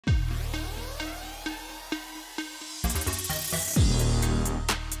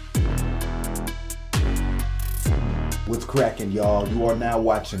What's cracking, y'all? You are now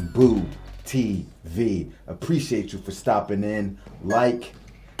watching Boo TV. Appreciate you for stopping in. Like,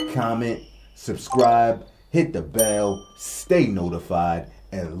 comment, subscribe, hit the bell, stay notified,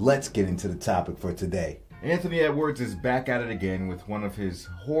 and let's get into the topic for today. Anthony Edwards is back at it again with one of his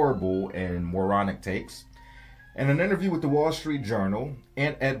horrible and moronic takes. In an interview with the Wall Street Journal,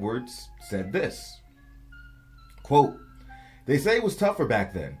 Ant Edwards said this, quote, "They say it was tougher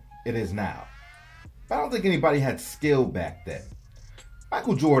back then. It is now. But I don't think anybody had skill back then.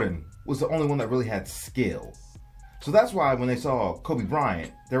 Michael Jordan was the only one that really had skill. So that's why when they saw Kobe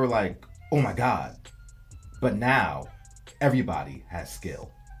Bryant, they were like, oh my God. But now, everybody has skill."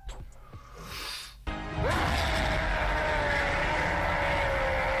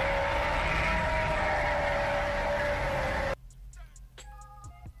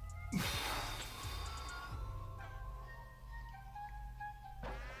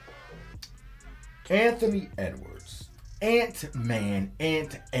 Anthony Edwards. Ant-Man,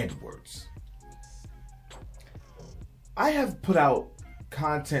 Ant Edwards. I have put out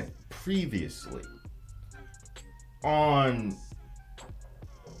content previously on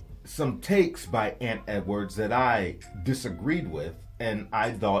some takes by Ant Edwards that I disagreed with, and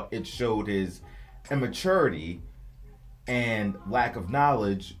I thought it showed his immaturity and lack of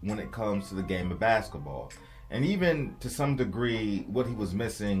knowledge when it comes to the game of basketball, and even to some degree what he was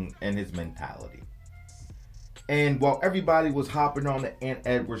missing in his mentality. And while everybody was hopping on the Ant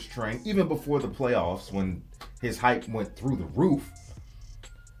Edwards train, even before the playoffs when his hype went through the roof,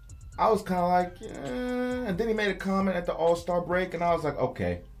 I was kind of like, yeah. And then he made a comment at the All-Star break, and I was like,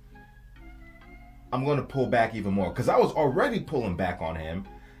 okay, I'm going to pull back even more. Because I was already pulling back on him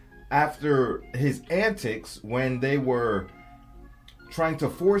after his antics when they were trying to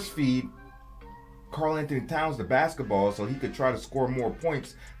force feed Karl Anthony Towns the basketball so he could try to score more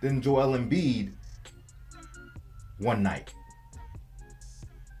points than Joel Embiid one night.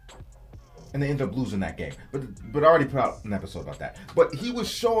 And they ended up losing that game. But I already put out an episode about that. But he was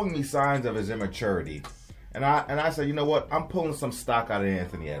showing me signs of his immaturity. And I said, you know what? I'm pulling some stock out of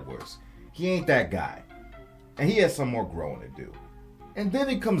Anthony Edwards. He ain't that guy. And he has some more growing to do. And then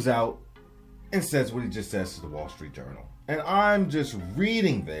he comes out and says what he just says to the Wall Street Journal. And I'm just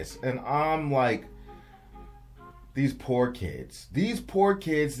reading this and I'm like, these poor kids, these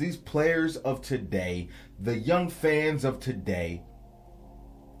players of today, the young fans of today,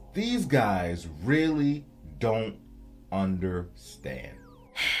 these guys really don't understand.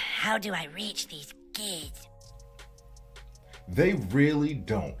 How do I reach these kids? They really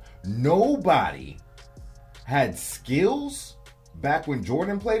don't. Nobody had skills back when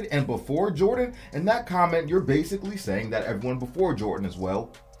Jordan played and before Jordan. In that comment, you're basically saying that everyone before Jordan as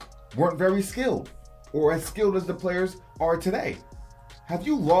well weren't very skilled or as skilled as the players are today. Have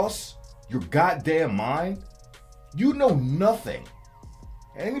you lost your goddamn mind? You know nothing.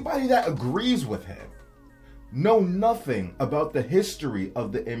 Anybody that agrees with him know nothing about the history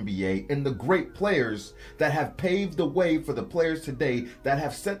of the NBA and the great players that have paved the way for the players today, that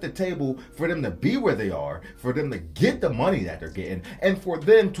have set the table for them to be where they are, for them to get the money that they're getting, and for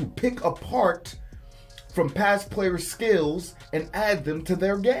them to pick apart from past players' skills and add them to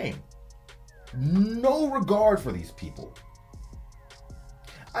their game. No regard for these people.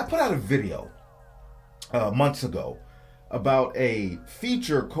 I put out a video months ago about a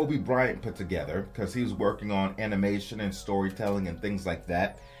feature Kobe Bryant put together because he was working on animation and storytelling and things like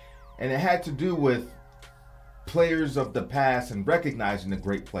that. And it had to do with players of the past and recognizing the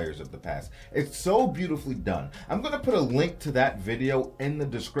great players of the past. It's so beautifully done. I'm going to put a link to that video in the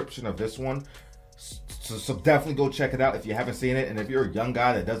description of this one. So definitely go check it out if you haven't seen it. And if you're a young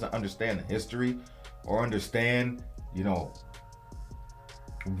guy that doesn't understand the history or understand, you know,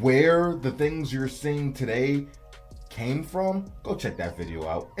 where the things you're seeing today came from, go check that video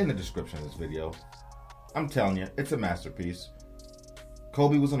out in the description of this video. I'm telling you, it's a masterpiece.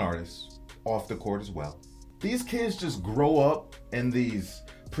 Kobe was an artist, off the court as well. These kids just grow up in these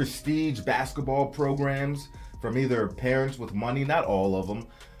prestige basketball programs from either parents with money, not all of them,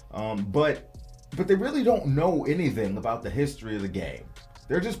 but they really don't know anything about the history of the game.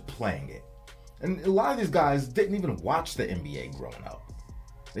 They're just playing it. And a lot of these guys didn't even watch the NBA growing up.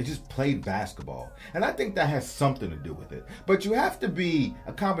 They just played basketball. And I think that has something to do with it. But you have to be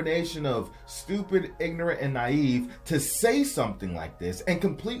a combination of stupid, ignorant, and naive to say something like this and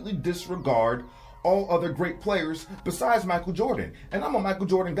completely disregard all other great players besides Michael Jordan. And I'm a Michael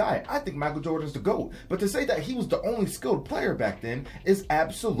Jordan guy. I think Michael Jordan's the GOAT. But to say that he was the only skilled player back then is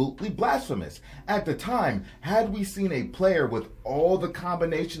absolutely blasphemous. At the time, had we seen a player with all the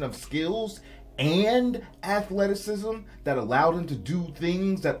combination of skills and athleticism that allowed him to do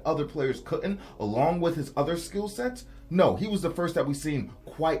things that other players couldn't, along with his other skill sets, No, he was the first that we seen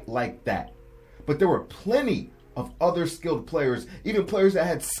quite like that. But there were plenty of other skilled players, even players that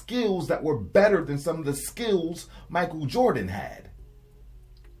had skills that were better than some of the skills Michael Jordan had.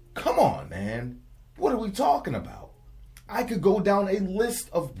 Come on, man. What are we talking about? I could go down a list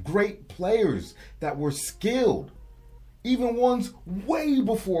of great players that were skilled, even ones way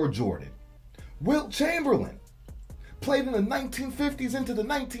before Jordan. Wilt Chamberlain played in the 1950s into the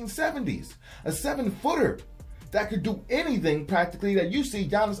 1970s, a 7-footer that could do anything practically that you see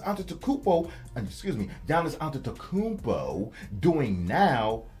Giannis Antetokounmpo doing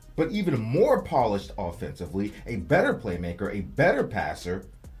now, but even more polished offensively, a better playmaker, a better passer,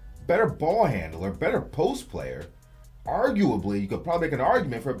 better ball handler, better post player. Arguably, you could probably make an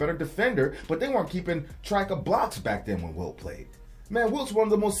argument for a better defender, but they weren't keeping track of blocks back then when Wilt played. Man, Wilt's one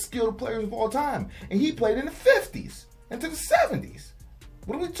of the most skilled players of all time, and he played in the 50s into the 70s.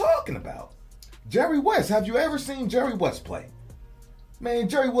 What are we talking about? Jerry West, have you ever seen Jerry West play? Man,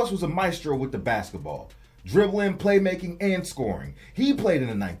 Jerry West was a maestro with the basketball, dribbling, playmaking, and scoring. He played in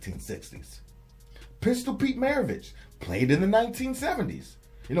the 1960s. Pistol Pete Maravich played in the 1970s.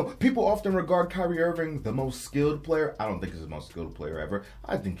 You know, people often regard Kyrie Irving the most skilled player. I don't think he's the most skilled player ever.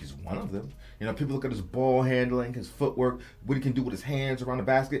 I think he's one of them. You know, people look at his ball handling, his footwork, what he can do with his hands around the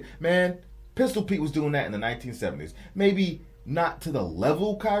basket. Man, Pistol Pete was doing that in the 1970s. Maybe not to the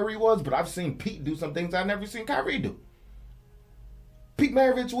level Kyrie was, but I've seen Pete do some things I've never seen Kyrie do. Pete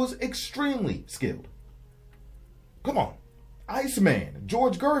Maravich was extremely skilled. Come on. Iceman,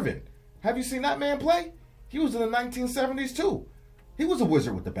 George Gervin. Have you seen that man play? He was in the 1970s too. He was a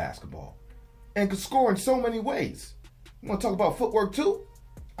wizard with the basketball and could score in so many ways. You want to talk about footwork too?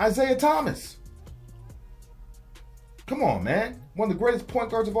 Isaiah Thomas. Come on, man. One of the greatest point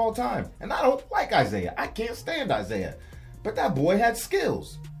guards of all time. And I don't like Isaiah. I can't stand Isaiah. But that boy had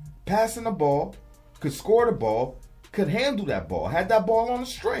skills. Passing the ball, could score the ball, could handle that ball, had that ball on a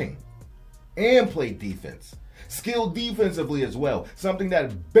string, and played defense. Skilled defensively as well. Something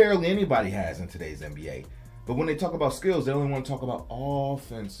that barely anybody has in today's NBA. But when they talk about skills, they only want to talk about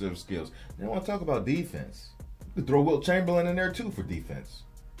offensive skills. They don't want to talk about defense. You could throw Wilt Chamberlain in there too for defense.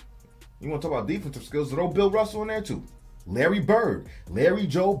 You want to talk about defensive skills, throw Bill Russell in there too. Larry Bird, Larry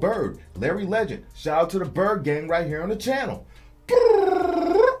Joe Bird, Larry Legend. Shout out to the Bird gang right here on the channel.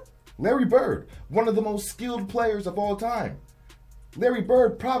 Larry Bird, one of the most skilled players of all time. Larry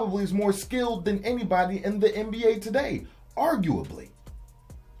Bird probably is more skilled than anybody in the NBA today, arguably.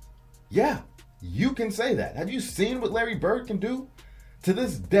 Yeah. You can say that. Have you seen what Larry Bird can do? To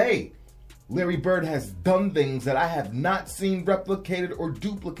this day, Larry Bird has done things that I have not seen replicated or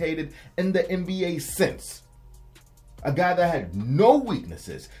duplicated in the NBA since. A guy that had no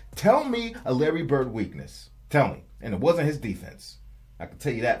weaknesses. Tell me a Larry Bird weakness. Tell me. And it wasn't his defense. I can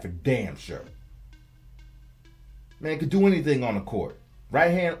tell you that for damn sure. Man could do anything on the court.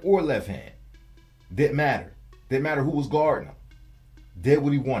 Right hand or left hand. Didn't matter. Didn't matter who was guarding him. Did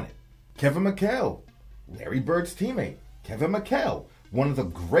what he wanted. Kevin McHale, Larry Bird's teammate. Kevin McHale, one of the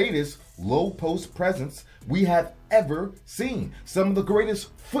greatest low post presence we have ever seen. Some of the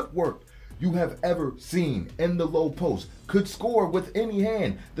greatest footwork you have ever seen in the low post. Could score with any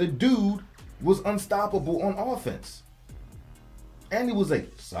hand. The dude was unstoppable on offense. And he was a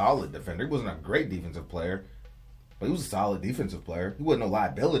solid defender. He wasn't a great defensive player, but he was a solid defensive player. He wasn't no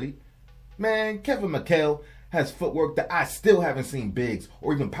liability. Man, Kevin McHale has footwork that I still haven't seen bigs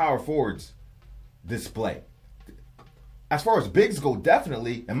or even power forwards display. As far as bigs go,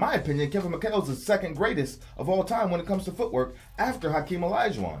 definitely, in my opinion, Kevin McHale is the second greatest of all time when it comes to footwork after Hakeem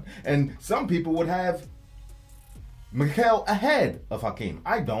Olajuwon. And some people would have McHale ahead of Hakeem.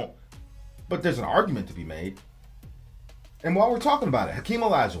 I don't, but there's an argument to be made. And while we're talking about it, Hakeem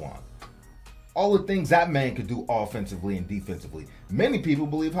Olajuwon, all the things that man could do offensively and defensively. Many people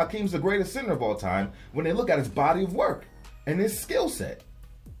believe Hakeem's the greatest center of all time when they look at his body of work and his skill set.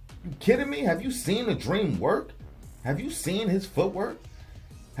 You kidding me? Have you seen the dream work? Have you seen his footwork?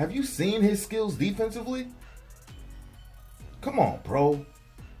 Have you seen his skills defensively? Come on, bro.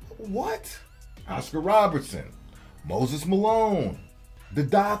 What? Oscar Robertson, Moses Malone, the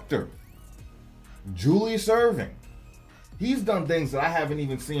Doctor, Julius Erving. He's done things that I haven't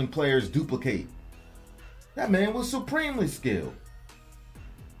even seen players duplicate. That man was supremely skilled.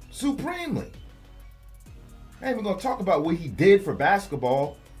 Supremely. I ain't even gonna talk about what he did for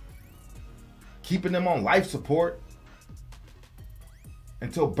basketball, keeping them on life support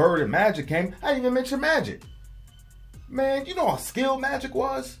until Bird and Magic came. I didn't even mention Magic. Man, you know how skilled Magic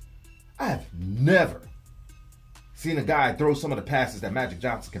was? I have never seen a guy throw some of the passes that Magic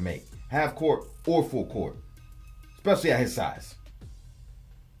Johnson can make, half court or full court. Especially at his size.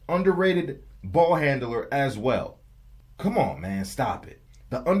 Underrated ball handler as well. Come on, man, stop it.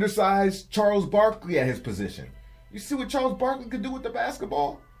 The undersized Charles Barkley at his position. You see what Charles Barkley could do with the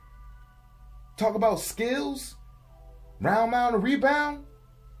basketball? Talk about skills, round mound and rebound.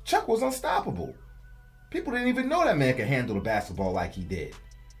 Chuck was unstoppable. People didn't even know that man could handle the basketball like he did.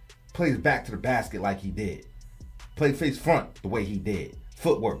 Plays back to the basket like he did. Played face front the way he did.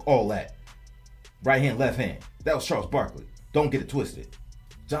 Footwork, all that. Right hand, left hand. That was Charles Barkley. Don't get it twisted.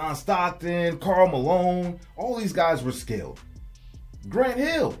 John Stockton, Karl Malone, all these guys were skilled. Grant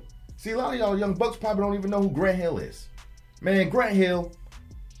Hill. See, a lot of y'all young bucks probably don't even know who Grant Hill is. Man, Grant Hill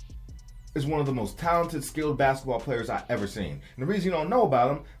is one of the most talented, skilled basketball players I've ever seen. And the reason you don't know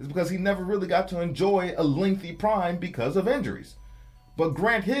about him is because he never really got to enjoy a lengthy prime because of injuries. But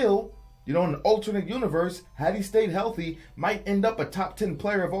Grant Hill, you know, in an alternate universe, had he stayed healthy, might end up a top 10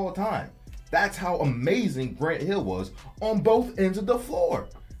 player of all time. That's how amazing Grant Hill was on both ends of the floor.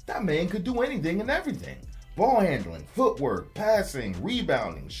 That man could do anything and everything. Ball handling, footwork, passing,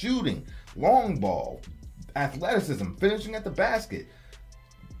 rebounding, shooting, long ball, athleticism, finishing at the basket.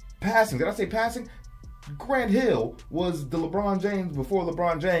 Passing, did I say passing? Grant Hill was the LeBron James before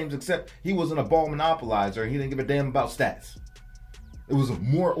LeBron James, except he wasn't a ball monopolizer and he didn't give a damn about stats. It was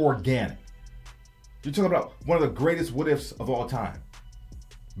more organic. You're talking about one of the greatest what-ifs of all time.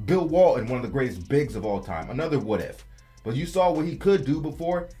 Bill Walton, one of the greatest bigs of all time. Another what-if. But you saw what he could do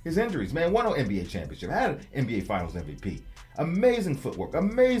before his injuries. Man, won an NBA championship. Had an NBA Finals MVP. Amazing footwork.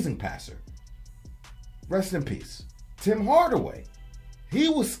 Amazing passer. Rest in peace. Tim Hardaway. He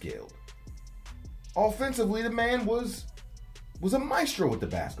was skilled. Offensively, the man was a maestro with the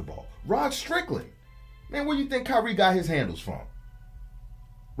basketball. Rod Strickland. Man, where do you think Kyrie got his handles from?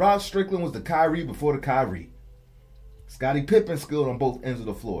 Rod Strickland was the Kyrie before the Kyrie. Scottie Pippen skilled on both ends of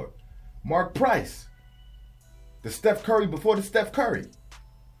the floor. Mark Price. The Steph Curry before the Steph Curry.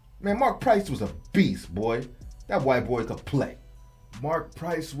 Man, Mark Price was a beast, boy. That white boy could play. Mark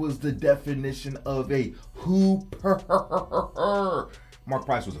Price was the definition of a hooper. Mark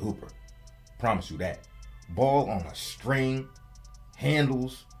Price was a hooper. Promise you that. Ball on a string,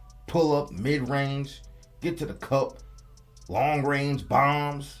 handles, pull up, mid-range, get to the cup, long range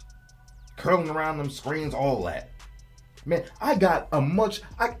bombs, curling around them screens, all that. Man, I got a much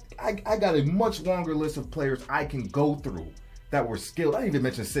longer list of players I can go through that were skilled. I didn't even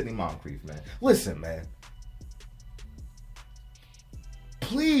mention Sidney Moncrief, man. Listen, man.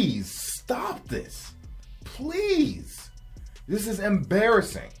 Please stop this. Please. This is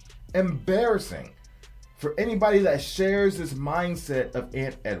embarrassing. Embarrassing. For anybody that shares this mindset of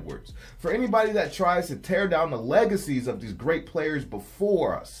Ant Edwards. For anybody that tries to tear down the legacies of these great players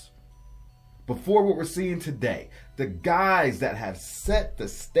before us. Before what we're seeing today. The guys that have set the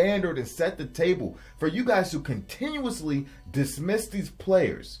standard and set the table. For you guys who continuously dismiss these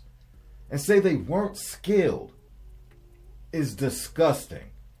players and say they weren't skilled is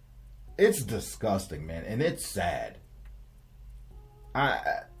disgusting. It's disgusting, man. And it's sad.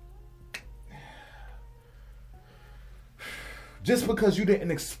 Just because you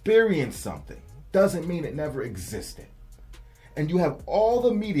didn't experience something doesn't mean it never existed. And you have all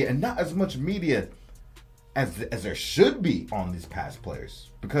the media, and not as much media as there should be on these past players,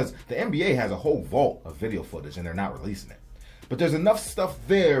 because the NBA has a whole vault of video footage and they're not releasing it. But there's enough stuff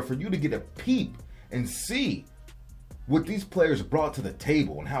there for you to get a peep and see what these players brought to the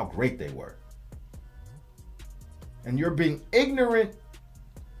table and how great they were. And you're being ignorant,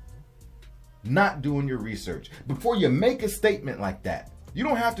 not doing your research. Before you make a statement like that, you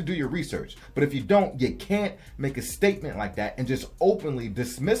don't have to do your research. But if you don't, you can't make a statement like that and just openly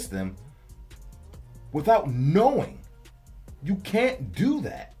dismiss them without knowing. You can't do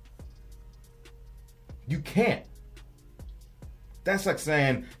that. You can't. That's like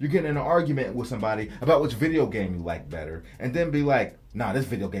saying you're getting in an argument with somebody about which video game you like better, and then be like, nah, this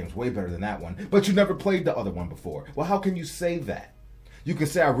video game's way better than that one, but you never played the other one before. Well, how can you say that? You can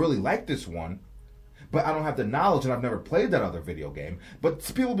say, I really like this one, but I don't have the knowledge and I've never played that other video game.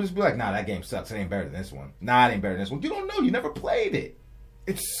 But people just be like, nah, that game sucks. It ain't better than this one. Nah, it ain't better than this one. You don't know. You never played it.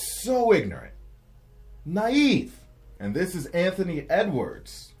 It's so ignorant. Naive. And this is Anthony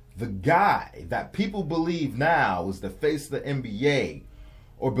Edwards, the guy that people believe now is the face of the NBA,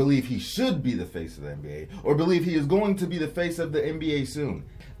 or believe he should be the face of the NBA, or believe he is going to be the face of the NBA soon.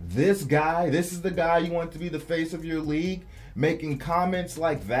 This guy, this is the guy you want to be the face of your league, making comments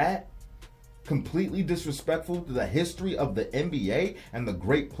like that, completely disrespectful to the history of the NBA and the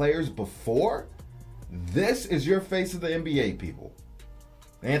great players before. This is your face of the NBA, people.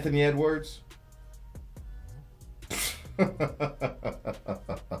 Anthony Edwards.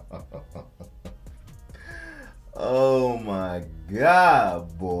 Oh my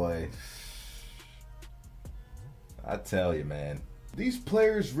God, boy. I tell you, man. These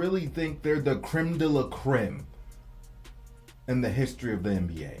players really think they're the creme de la creme in the history of the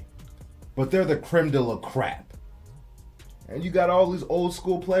NBA. But they're the creme de la crap. And you got all these old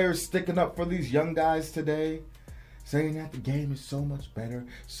school players sticking up for these young guys today, saying that the game is so much better,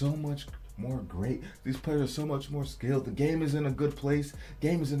 so much more great. These players are so much more skilled. The game is in a good place.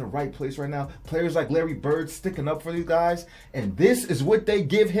 Game is in the right place right now. Players like Larry Bird sticking up for these guys. And this is what they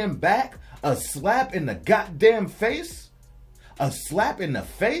give him back? A slap in the goddamn face? A slap in the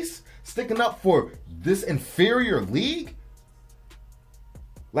face? Sticking up for this inferior league?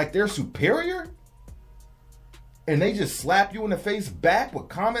 Like they're superior? And they just slap you in the face back with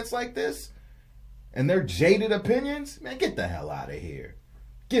comments like this? And their jaded opinions? Man, get the hell out of here.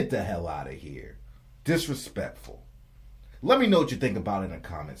 Get the hell out of here. Disrespectful. Let me know what you think about it in the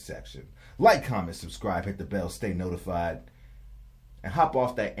comment section. Like, comment, subscribe, hit the bell, stay notified. And hop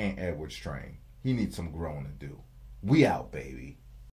off that Edwards train. He needs some growing to do. We out, baby.